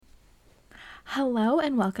Hello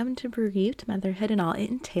and welcome to Bereaved Motherhood and All It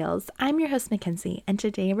Entails. I'm your host, Mackenzie, and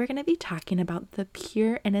today we're going to be talking about the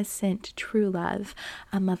pure, innocent, true love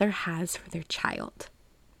a mother has for their child.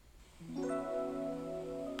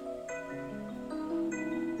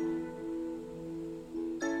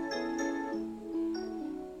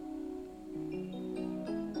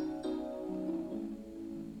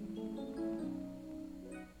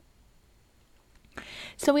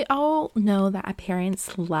 So we all know that a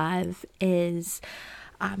parent's love is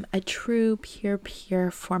a true,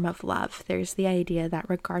 pure form of love. There's the idea that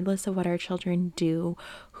regardless of what our children do,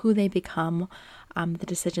 who they become, the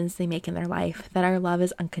decisions they make in their life, that our love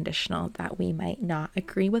is unconditional, that we might not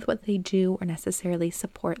agree with what they do or necessarily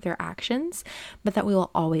support their actions, but that we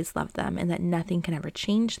will always love them and that nothing can ever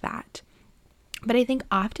change that. But I think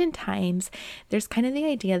oftentimes there's kind of the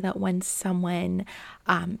idea that when someone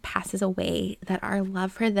passes away, that our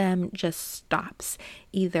love for them just stops.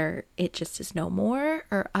 Either it just is no more,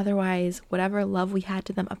 or otherwise, whatever love we had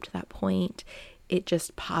to them up to that point, it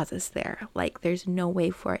just pauses there. Like there's no way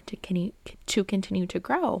for it to continue to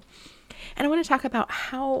grow. And I want to talk about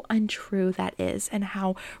how untrue that is and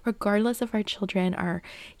how regardless if our children are,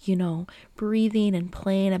 breathing and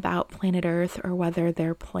playing about planet Earth or whether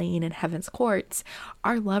they're playing in heaven's courts,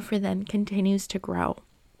 our love for them continues to grow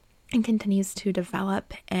and continues to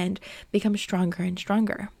develop and become stronger and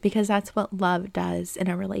stronger, because that's what love does in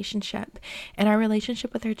a relationship. And our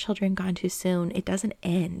relationship with our children gone too soon, it doesn't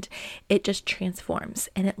end. It just transforms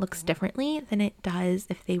and it looks differently than it does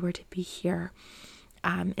if they were to be here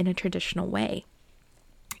in a traditional way.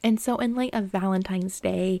 And so in light of Valentine's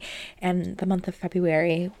Day and the month of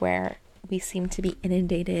February, where we seem to be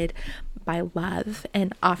inundated by love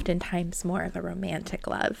and oftentimes more of a romantic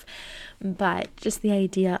love, but just the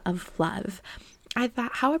idea of love, I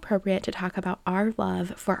thought how appropriate to talk about our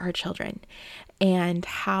love for our children and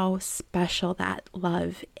how special that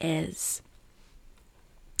love is.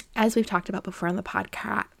 As we've talked about before on the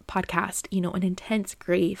podcast, an intense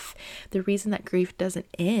grief, the reason that grief doesn't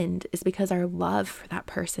end is because our love for that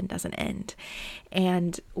person doesn't end.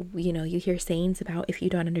 And, you hear sayings about, if you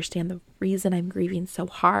don't understand the reason I'm grieving so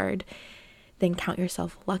hard, then count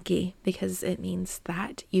yourself lucky, because it means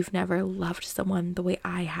that you've never loved someone the way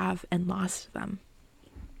I have and lost them.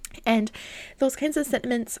 And those kinds of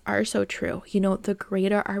sentiments are so true. The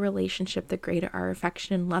greater our relationship, the greater our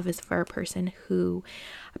affection and love is for a person who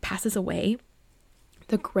passes away,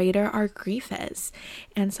 the greater our grief is.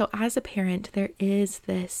 And so as a parent, there is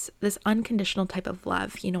this unconditional type of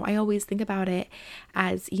love. I always think about it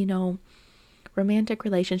as, romantic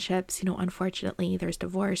relationships, unfortunately, there's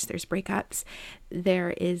divorce, there's breakups,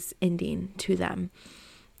 there is ending to them.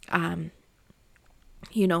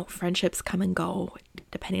 Friendships come and go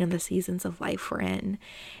depending on the seasons of life we're in.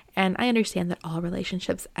 And I understand that all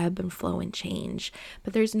relationships ebb and flow and change,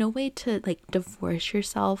 but there's no way to divorce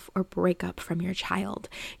yourself or break up from your child.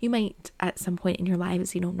 You might at some point in your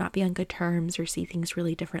lives, not be on good terms or see things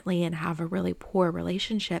really differently and have a really poor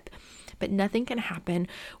relationship, but nothing can happen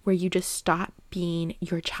where you just stop being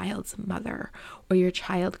your child's mother or your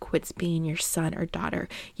child quits being your son or daughter.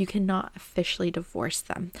 You cannot officially divorce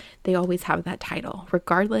them. They always have that title,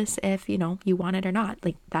 regardless if, you want it or not.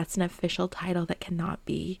 That's an official title that cannot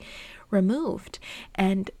be removed.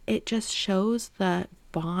 And it just shows the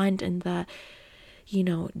bond and the,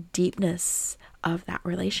 deepness of that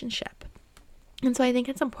relationship. And so I think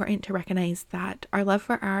it's important to recognize that our love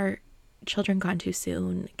for our children gone too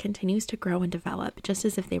soon continues to grow and develop just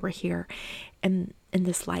as if they were here in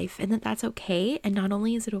this life, and that's okay. And not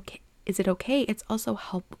only is it okay, it's also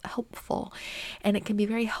helpful, and it can be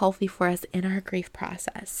very healthy for us in our grief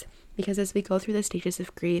process, because as we go through the stages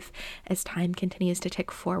of grief, as time continues to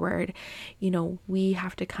tick forward, we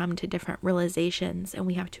have to come to different realizations and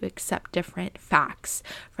we have to accept different facts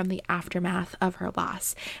from the aftermath of our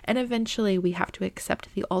loss. And eventually we have to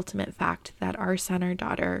accept the ultimate fact that our son or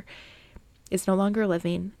daughter is no longer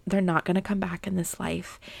living. They're not going to come back in this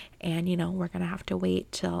life. And, we're going to have to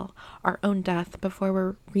wait till our own death before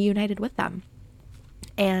we're reunited with them.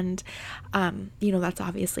 And, that's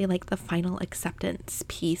obviously the final acceptance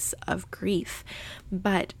piece of grief.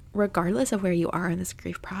 But regardless of where you are in this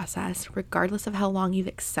grief process, regardless of how long you've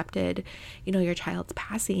accepted, your child's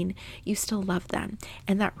passing, you still love them.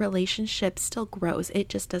 And that relationship still grows. It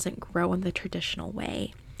just doesn't grow in the traditional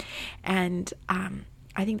way. And,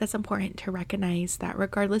 I think that's important to recognize that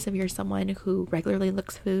regardless if you're someone who regularly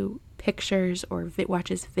looks through pictures or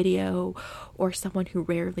watches video, or someone who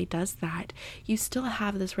rarely does that, you still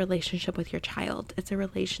have this relationship with your child. It's a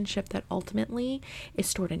relationship that ultimately is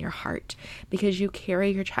stored in your heart, because you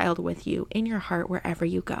carry your child with you in your heart wherever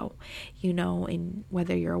you go, in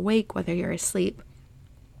whether you're awake, whether you're asleep.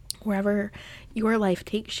 Wherever your life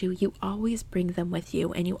takes you, you always bring them with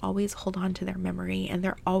you, and you always hold on to their memory, and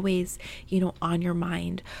they're always, on your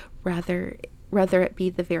mind, whether it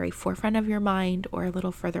be the very forefront of your mind or a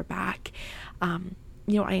little further back.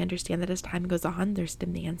 I understand that as time goes on, there's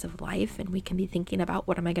demands of life, and we can be thinking about,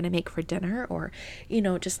 what am I going to make for dinner? Or,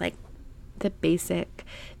 just like the basic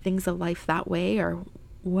things of life that way, or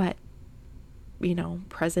what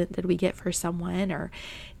present did we get for someone, or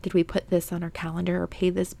did we put this on our calendar or pay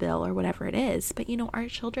this bill, or whatever it is. But our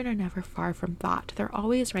children are never far from thought. They're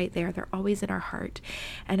always right there. They're always in our heart.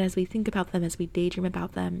 And as we think about them, as we daydream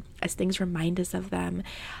about them, as things remind us of them,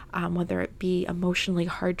 whether it be emotionally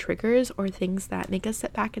hard triggers or things that make us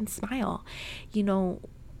sit back and smile,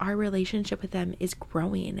 our relationship with them is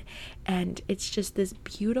growing, and it's just this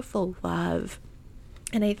beautiful love.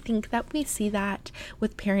 And I think that we see that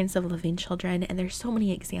with parents of living children, and there's so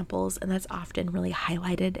many examples, and that's often really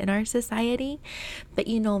highlighted in our society. But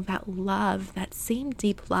that love, that same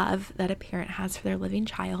deep love that a parent has for their living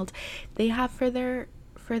child, they have for their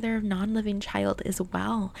non-living child as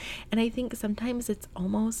well. And I think sometimes it's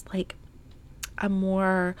almost like a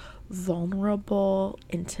more vulnerable,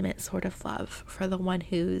 intimate sort of love for the one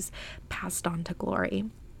who's passed on to glory.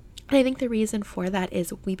 And I think the reason for that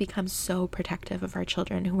is we become so protective of our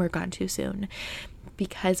children who are gone too soon,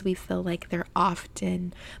 because we feel like they're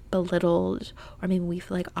often belittled, or maybe we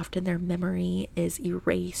feel like often their memory is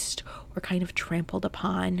erased or kind of trampled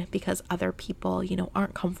upon because other people,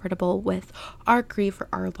 aren't comfortable with our grief or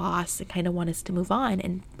our loss and kind of want us to move on.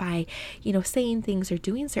 And by, saying things or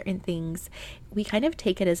doing certain things, we kind of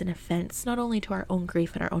take it as an offense, not only to our own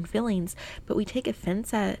grief and our own feelings, but we take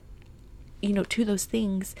offense at to those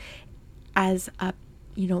things as a,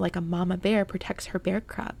 like a mama bear protects her bear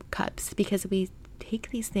cubs, because we take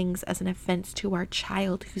these things as an offense to our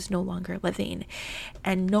child who's no longer living.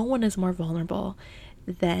 And no one is more vulnerable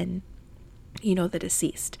than, the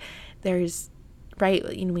deceased. There's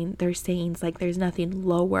sayings like there's nothing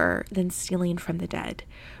lower than stealing from the dead,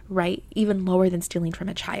 right? Even lower than stealing from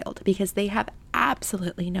a child, because they have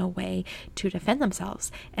absolutely no way to defend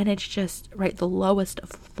themselves. And it's just, the lowest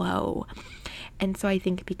of low. And so I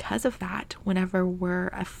think because of that, whenever we're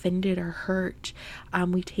offended or hurt,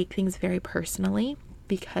 we take things very personally,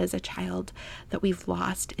 because a child that we've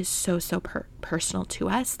lost is so personal to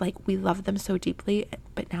us. Like, we love them so deeply,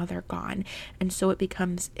 but now they're gone. And so it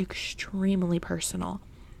becomes extremely personal.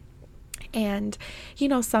 And,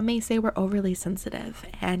 some may say we're overly sensitive,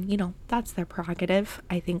 and, that's their prerogative.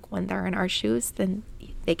 I think when they're in our shoes, then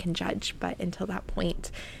they can judge. But until that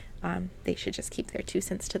point, they should just keep their 2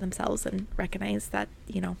 cents to themselves and recognize that,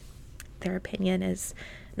 their opinion is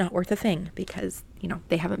not worth a thing, because,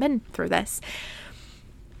 they haven't been through this.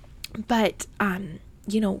 But,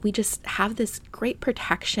 we just have this great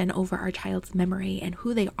protection over our child's memory and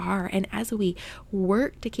who they are. And as we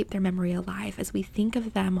work to keep their memory alive, as we think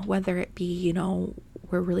of them, whether it be,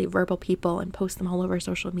 we're really verbal people and post them all over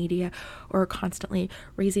social media, or constantly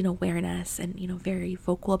raising awareness and, very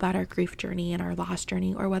vocal about our grief journey and our loss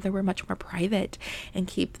journey, or whether we're much more private and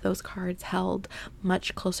keep those cards held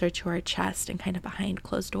much closer to our chest and kind of behind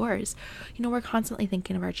closed doors. We're constantly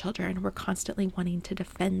thinking of our children. We're constantly wanting to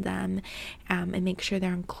defend them, and make sure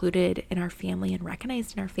they're included in our family and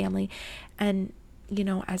recognized in our family. And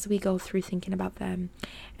as we go through thinking about them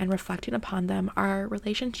and reflecting upon them, our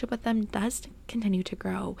relationship with them does continue to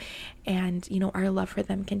grow. And, our love for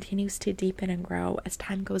them continues to deepen and grow as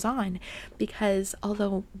time goes on, because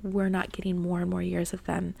although we're not getting more and more years of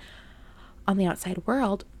them on the outside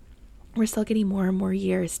world, we're still getting more and more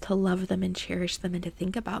years to love them and cherish them and to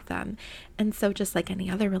think about them. And so just like any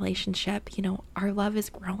other relationship, our love is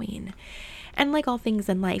growing. And like all things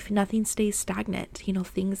in life, nothing stays stagnant.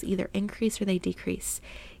 Things either increase or they decrease.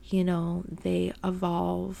 They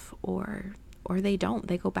evolve or they don't.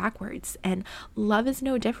 They go backwards. And love is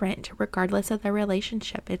no different, regardless of the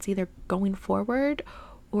relationship. It's either going forward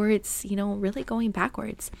or it's, really going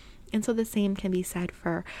backwards. And so the same can be said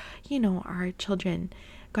for, our children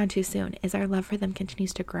gone too soon, as our love for them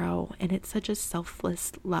continues to grow. And it's such a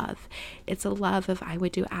selfless love. It's a love of, I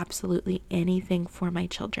would do absolutely anything for my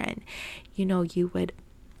children. You would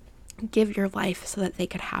give your life so that they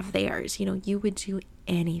could have theirs. You would do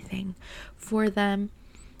anything for them.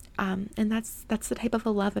 And that's the type of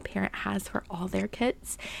a love a parent has for all their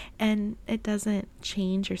kids, and it doesn't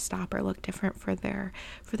change or stop or look different for their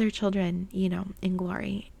children, in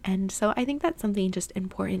glory. And so I think that's something just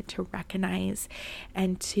important to recognize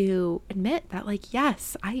and to admit that, like,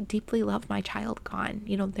 yes, I deeply love my child gone.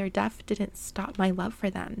 Their death didn't stop my love for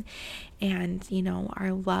them. And,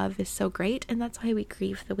 our love is so great, and that's why we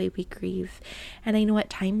grieve the way we grieve. And I know at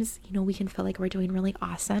times, we can feel like we're doing really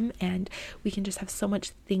awesome, and we can just have so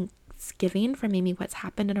much thanksgiving for maybe what's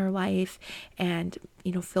happened in our life, and,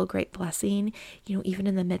 feel great blessing, even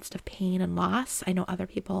in the midst of pain and loss. I know other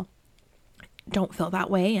people don't feel that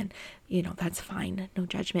way, and that's fine, no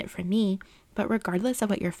judgment from me. But regardless of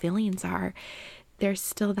what your feelings are, there's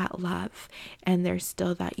still that love, and there's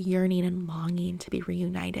still that yearning and longing to be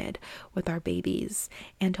reunited with our babies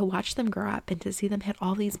and to watch them grow up and to see them hit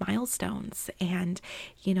all these milestones. And,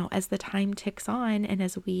 as the time ticks on, and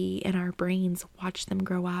as we in our brains watch them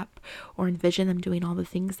grow up or envision them doing all the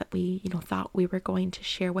things that we, thought we were going to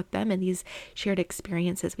share with them, and these shared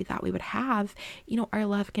experiences we thought we would have, our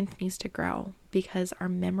love continues to grow because our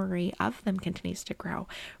memory of them continues to grow,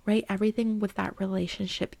 right? Everything with that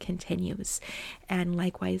relationship continues. And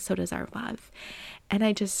likewise, so does our love. And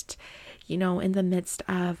I just, in the midst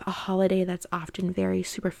of a holiday that's often very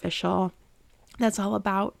superficial, that's all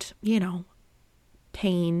about,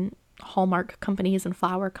 paying Hallmark companies and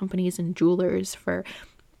flower companies and jewelers for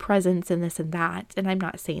presents and this and that. And I'm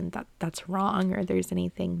not saying that that's wrong or there's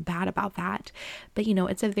anything bad about that. But,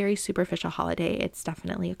 it's a very superficial holiday. It's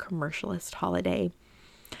definitely a commercialist holiday.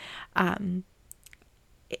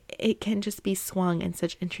 It can just be swung in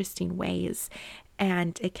such interesting ways,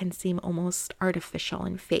 and it can seem almost artificial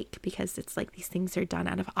and fake because it's like these things are done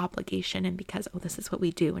out of obligation and because, this is what we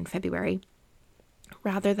do in February,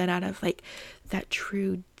 rather than out of like that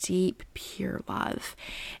true, deep, pure love.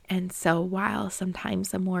 And so while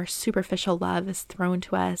sometimes a more superficial love is thrown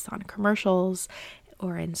to us on commercials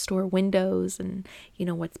or in store windows and,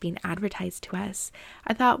 what's being advertised to us,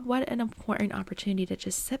 I thought what an important opportunity to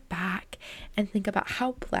just sit back and think about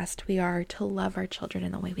how blessed we are to love our children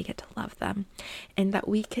in the way we get to love them, and that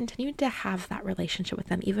we continue to have that relationship with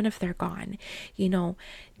them, even if they're gone.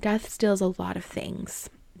 Death steals a lot of things.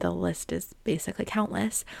 The list is basically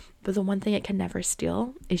countless, but the one thing it can never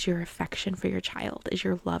steal is your affection for your child, is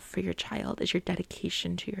your love for your child, is your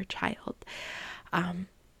dedication to your child.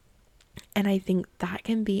 And I think that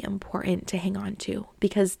can be important to hang on to,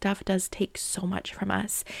 because death does take so much from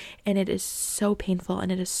us, and it is so painful,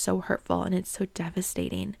 and it is so hurtful, and it's so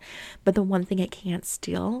devastating. But the one thing it can't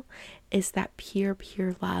steal is that pure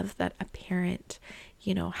love that a parent,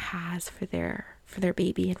 has for their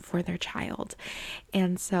baby and for their child.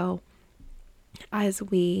 And so as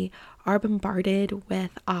we are bombarded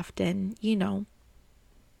with often,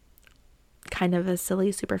 kind of a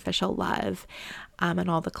silly, superficial love, and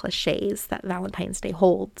all the cliches that Valentine's Day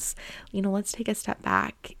holds, let's take a step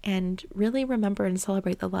back and really remember and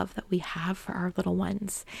celebrate the love that we have for our little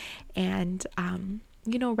ones. And,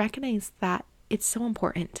 recognize that it's so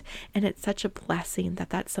important, and it's such a blessing that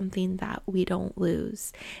that's something that we don't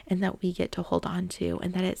lose and that we get to hold on to,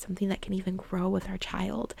 and that it's something that can even grow with our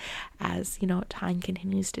child as, time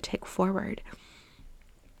continues to tick forward.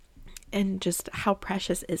 And just how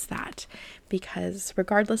precious is that? Because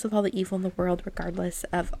regardless of all the evil in the world, regardless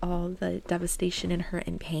of all the devastation and hurt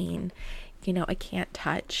and pain, it can't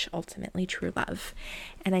touch ultimately true love.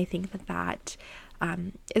 And I think that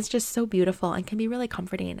is just so beautiful and can be really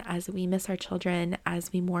comforting as we miss our children,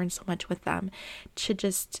 as we mourn so much with them, to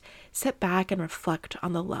just sit back and reflect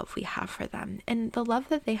on the love we have for them and the love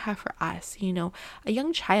that they have for us. A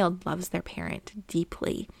young child loves their parent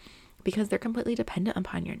deeply, because they're completely dependent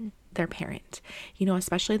upon their parent,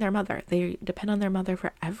 especially their mother. They depend on their mother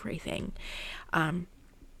for everything.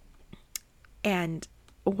 And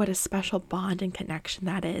what a special bond and connection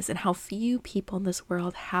that is, and how few people in this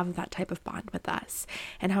world have that type of bond with us,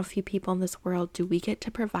 and how few people in this world do we get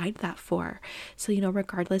to provide that for. So,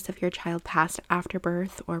 regardless if your child passed after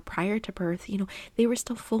birth or prior to birth, they were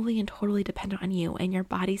still fully and totally dependent on you, and your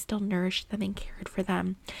body still nourished them and cared for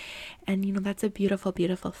them. And, that's a beautiful,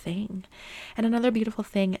 beautiful thing. And another beautiful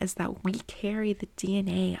thing is that we carry the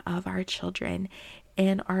DNA of our children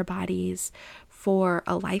in our bodies for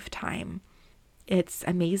a lifetime. It's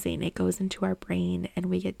amazing. It goes into our brain, and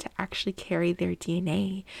we get to actually carry their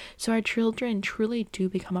DNA. So our children truly do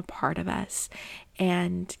become a part of us.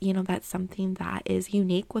 And, that's something that is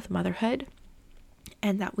unique with motherhood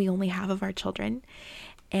and that we only have of our children.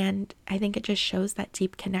 And I think it just shows that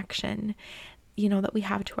deep connection, that we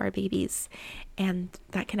have to our babies, and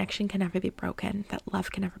that connection can never be broken. That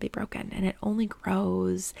love can never be broken. And it only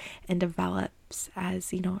grows and develops lives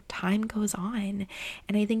as, time goes on.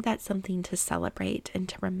 And I think that's something to celebrate and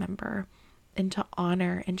to remember and to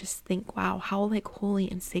honor and just think, wow, how like holy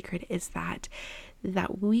and sacred is that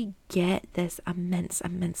we get this immense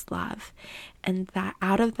love, and that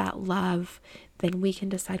out of that love then we can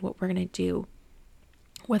decide what we're going to do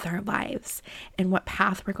with our lives and what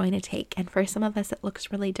path we're going to take. And for some of us, it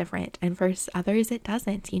looks really different. And for others, it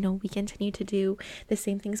doesn't. We continue to do the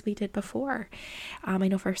same things we did before. I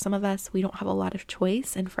know for some of us, we don't have a lot of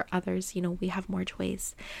choice. And for others, we have more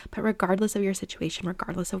choice. But regardless of your situation,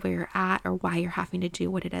 regardless of where you're at or why you're having to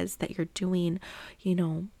do what it is that you're doing,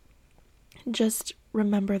 just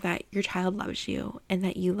remember that your child loves you and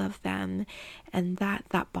that you love them, and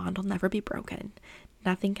that bond will never be broken.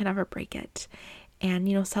 Nothing can ever break it.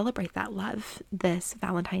 And, celebrate that love this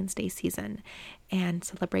Valentine's Day season, and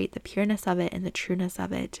celebrate the pureness of it and the trueness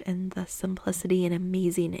of it and the simplicity and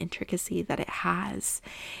amazing intricacy that it has.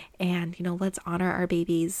 And, let's honor our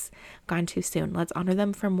babies gone too soon. Let's honor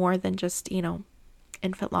them for more than just,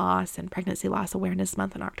 infant loss and pregnancy loss awareness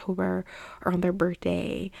month in October or on their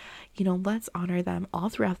birthday. Let's honor them all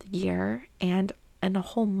throughout the year, and a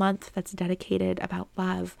whole month that's dedicated about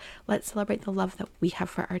love. Let's celebrate the love that we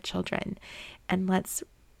have for our children, and let's,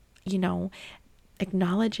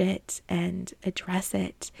 acknowledge it and address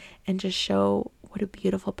it and just show what a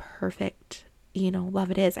beautiful, perfect,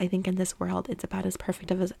 love it is. I think in this world, it's about as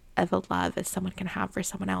perfect of a love as someone can have for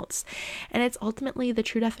someone else. And it's ultimately the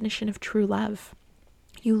true definition of true love.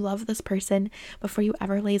 You love this person before you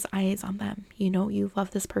ever lays eyes on them. You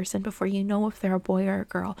love this person before you know if they're a boy or a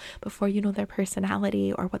girl, before you know their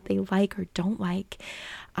personality or what they like or don't like,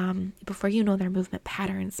 before you know their movement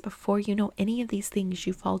patterns, before you know any of these things,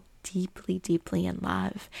 you fall deeply, deeply in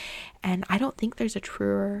love. And I don't think there's a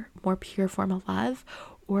truer, more pure form of love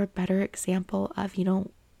or a better example of,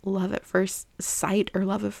 love at first sight or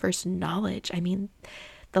love at first knowledge. I mean,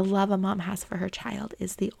 the love a mom has for her child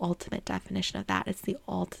is the ultimate definition of that. It's the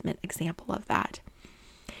ultimate example of that.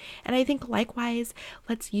 And I think likewise,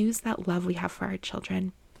 let's use that love we have for our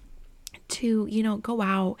children to, go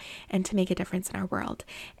out and to make a difference in our world,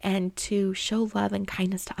 and to show love and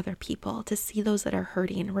kindness to other people, to see those that are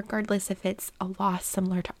hurting, regardless if it's a loss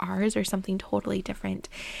similar to ours or something totally different.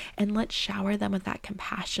 And let's shower them with that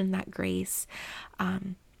compassion, that grace,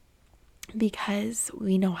 because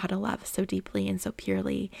we know how to love so deeply and so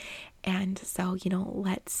purely. And so,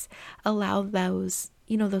 let's allow those,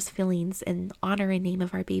 those feelings and honor and name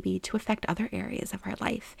of our baby to affect other areas of our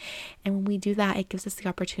life. And when we do that, it gives us the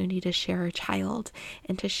opportunity to share our child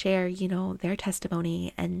and to share, their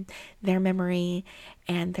testimony and their memory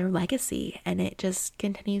and their legacy. And it just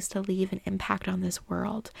continues to leave an impact on this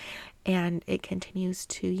world. And it continues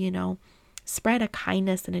to, spread a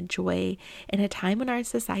kindness and a joy in a time when our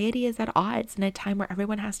society is at odds, in a time where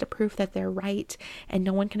everyone has to prove that they're right and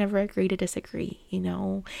no one can ever agree to disagree,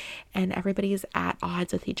 and everybody's at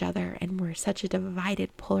odds with each other. And we're such a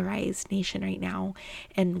divided, polarized nation right now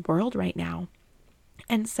and world right now.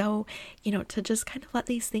 And so, to just kind of let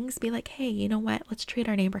these things be like, hey, you know what? Let's treat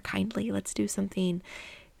our neighbor kindly. Let's do something,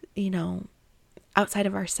 outside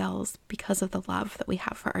of ourselves because of the love that we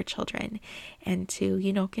have for our children, and to,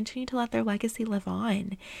 continue to let their legacy live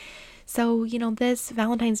on. So, this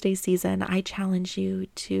Valentine's Day season, I challenge you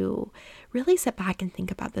to really sit back and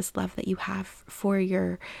think about this love that you have for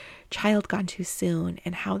your child gone too soon,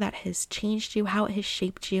 and how that has changed you, how it has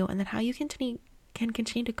shaped you, and then how you can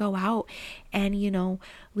continue to go out and,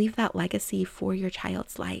 leave that legacy for your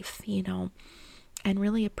child's life, and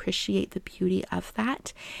really appreciate the beauty of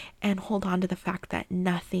that, and hold on to the fact that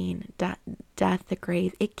nothing, death, the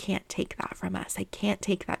grave, it can't take that from us. I can't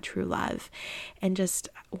take that true love. And just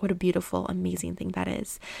what a beautiful, amazing thing that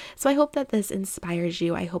is. So I hope that this inspires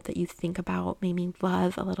you. I hope that you think about maybe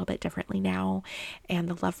love a little bit differently now, and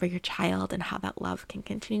the love for your child, and how that love can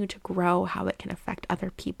continue to grow, how it can affect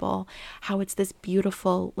other people, how it's this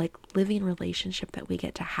beautiful, like, living relationship that we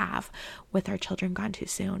get to have with our children gone too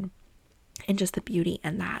soon. And just the beauty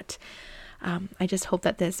in that. I just hope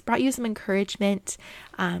that this brought you some encouragement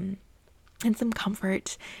and some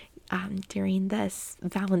comfort during this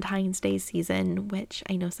Valentine's Day season, which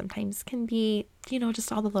I know sometimes can be,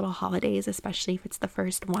 just all the little holidays, especially if it's the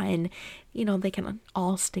first one, they can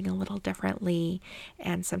all sting a little differently.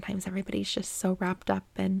 And sometimes everybody's just so wrapped up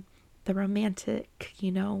in the romantic,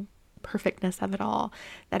 perfectness of it all,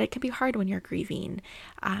 that it can be hard when you're grieving.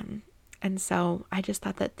 And so I just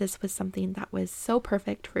thought that this was something that was so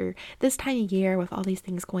perfect for this time of year with all these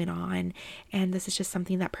things going on. And this is just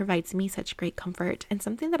something that provides me such great comfort, and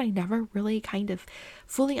something that I never really kind of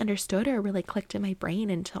fully understood or really clicked in my brain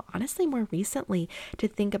until honestly more recently, to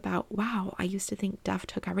think about, wow, I used to think death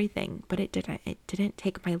took everything, but it didn't. It didn't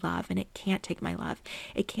take my love, and it can't take my love.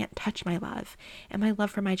 It can't touch my love. And my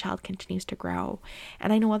love for my child continues to grow.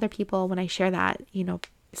 And I know other people, when I share that,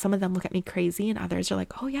 some of them look at me crazy, and others are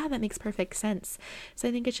like, oh yeah, that makes perfect sense. So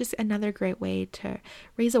I think it's just another great way to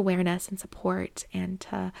raise awareness and support, and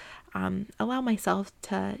to allow myself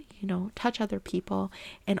to, touch other people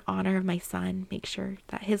in honor of my son, make sure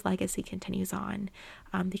that his legacy continues on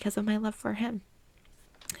because of my love for him.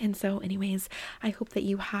 And so anyways, I hope that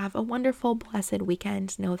you have a wonderful, blessed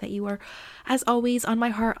weekend. Know that you are, as always, on my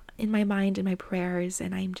heart, in my mind, in my prayers,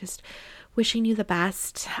 and I'm just wishing you the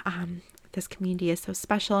best. This community is so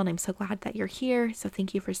special, and I'm so glad that you're here. So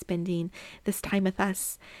thank you for spending this time with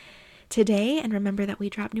us today. And remember that we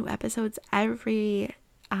drop new episodes every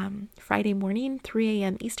Friday morning, 3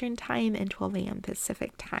 a.m. Eastern Time and 12 a.m.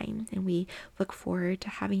 Pacific Time. And we look forward to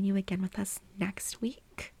having you again with us next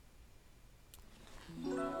week.